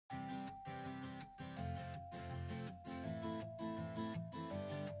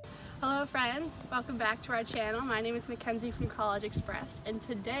Hello friends, welcome back to our channel. My name is Mackenzie from CollegeXpress, and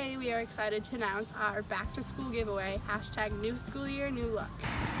today we are excited to announce our back to school giveaway, #New School Year, New Look.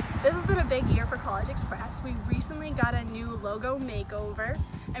 This has been a big year for CollegeXpress. We recently got a new logo makeover,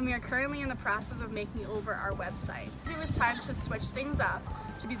 and we are currently in the process of making over our website. It was time to switch things up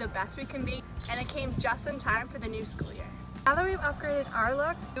to be the best we can be, and it came just in time for the new school year. Now that we've upgraded our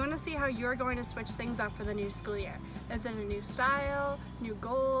look, we want to see how you're going to switch things up for the new school year. Is it a new style, new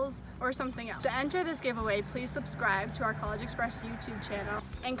goals, or something else? To enter this giveaway, please subscribe to our CollegeXpress YouTube channel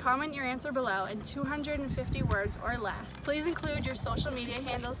and comment your answer below in 250 words or less. Please include your social media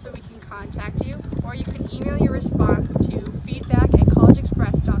handles so we can contact you, or you can email your response to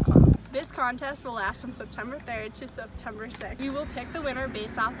feedback@collegexpress.com. This contest will last from September 3rd to September 6th. We will pick the winner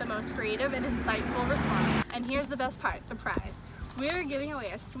based off the most creative and insightful response. And here's the best part, the prize. We are giving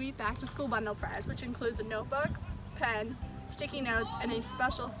away a sweet back-to-school bundle prize, which includes a notebook, pen, sticky notes, and a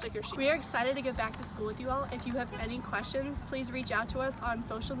special sticker sheet. We are excited to get back to school with you all. If you have any questions, please reach out to us on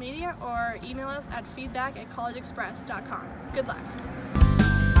social media or email us at feedback@collegexpress.com. Good luck.